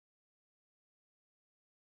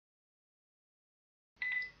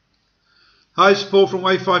Hi, it's Paul from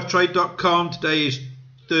Wave5trade.com. Today is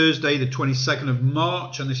Thursday the 22nd of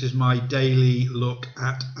March and this is my daily look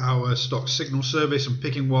at our stock signal service. I'm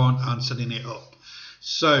picking one and setting it up.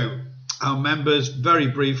 So our members, very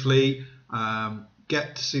briefly,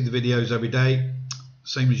 get to see the videos every day,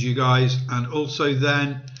 same as you guys, and also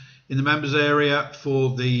then in the members area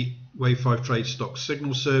for the Wave5trade stock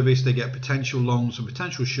signal service, they get potential longs and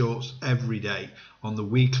potential shorts every day on the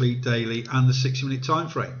weekly, daily and the 60-minute time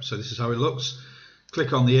frame. So this is how it looks.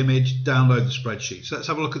 Click on the image, download the spreadsheet. So let's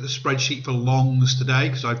have a look at the spreadsheet for longs today,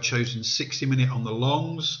 because I've chosen 60-minute on the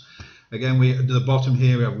longs. Again, at the bottom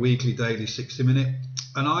here we have weekly, daily, 60-minute,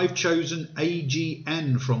 and I've chosen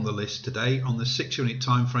AGN from the list today on the 60-minute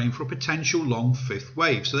time frame for a potential long fifth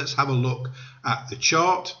wave. So let's have a look at the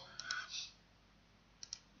chart.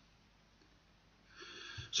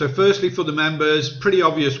 So firstly, for the members, pretty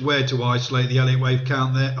obvious where to isolate the Elliott wave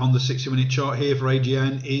count there on the 60-minute chart here for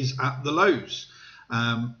AGN is at the lows.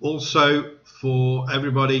 Also for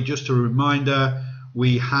everybody, just a reminder,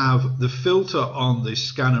 we have the filter on the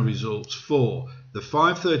scanner results for the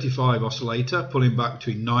 535 oscillator pulling back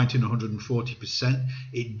between 90 and 140%.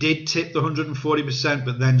 It did tip the 140%,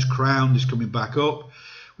 but then's crowned, is coming back up.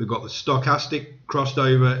 We've got the stochastic crossed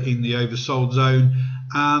over in the oversold zone,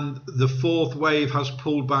 and the fourth wave has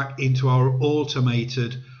pulled back into our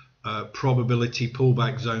automated probability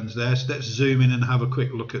pullback zones there. So let's zoom in and have a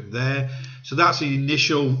quick look at there. So that's the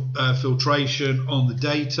initial filtration on the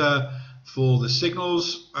data for the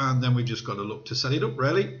signals, and then we've just got to look to set it up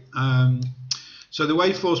really. So the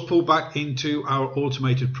wave force pulled back into our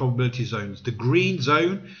automated probability zones. The green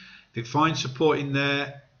zone, if it finds support in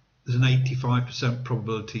there, there's an 85%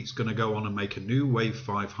 probability it's going to go on and make a new wave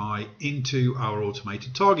 5 high into our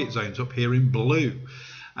automated target zones up here in blue.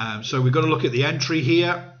 So we've got to look at the entry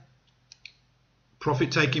here.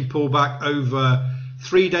 Profit taking pullback over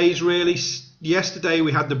 3 days really. Yesterday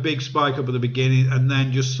we had the big spike up at the beginning and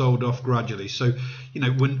then just sold off gradually. So, you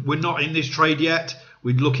know, we're not in this trade yet.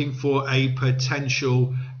 We're looking for a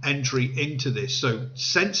potential entry into this. So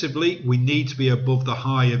sensibly, we need to be above the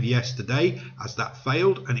high of yesterday, as that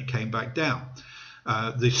failed and it came back down.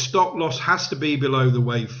 The stop loss has to be below the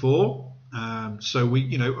wave 4. So we,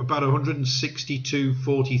 you know, about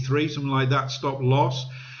 162.43, something like that stop loss.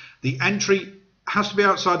 The entry has to be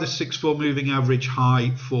outside the 6-4 moving average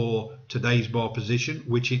high for today's bar position,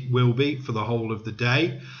 which it will be for the whole of the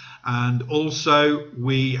day. And also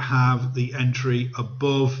we have the entry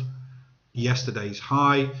above yesterday's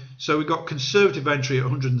high. So we've got conservative entry at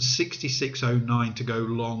 166.09 to go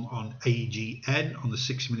long on AGN on the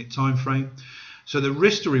 60-minute time frame. So the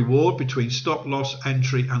risk to reward between stop loss,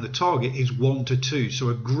 entry and the target is 1 to 2. So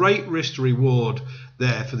a great risk to reward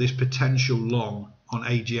there for this potential long on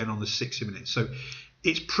AGN on the 60 minutes. So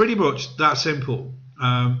it's pretty much that simple.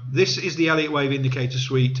 This is the Elliott Wave Indicator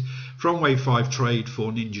Suite from Wave5trade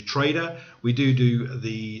for Ninja Trader. We do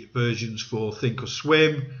the versions for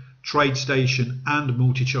Thinkorswim, TradeStation and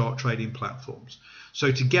multi-chart trading platforms.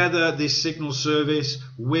 So together this signal service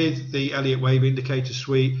with the Elliott Wave Indicator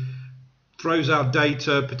Suite throws out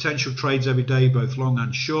data, potential trades every day, both long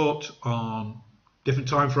and short on different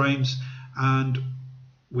time frames, and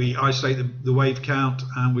we isolate the wave count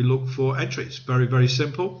and we look for entries. Very, very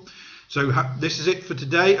simple. So this is it for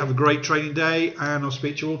today. Have a great trading day and I'll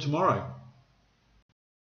speak to you all tomorrow.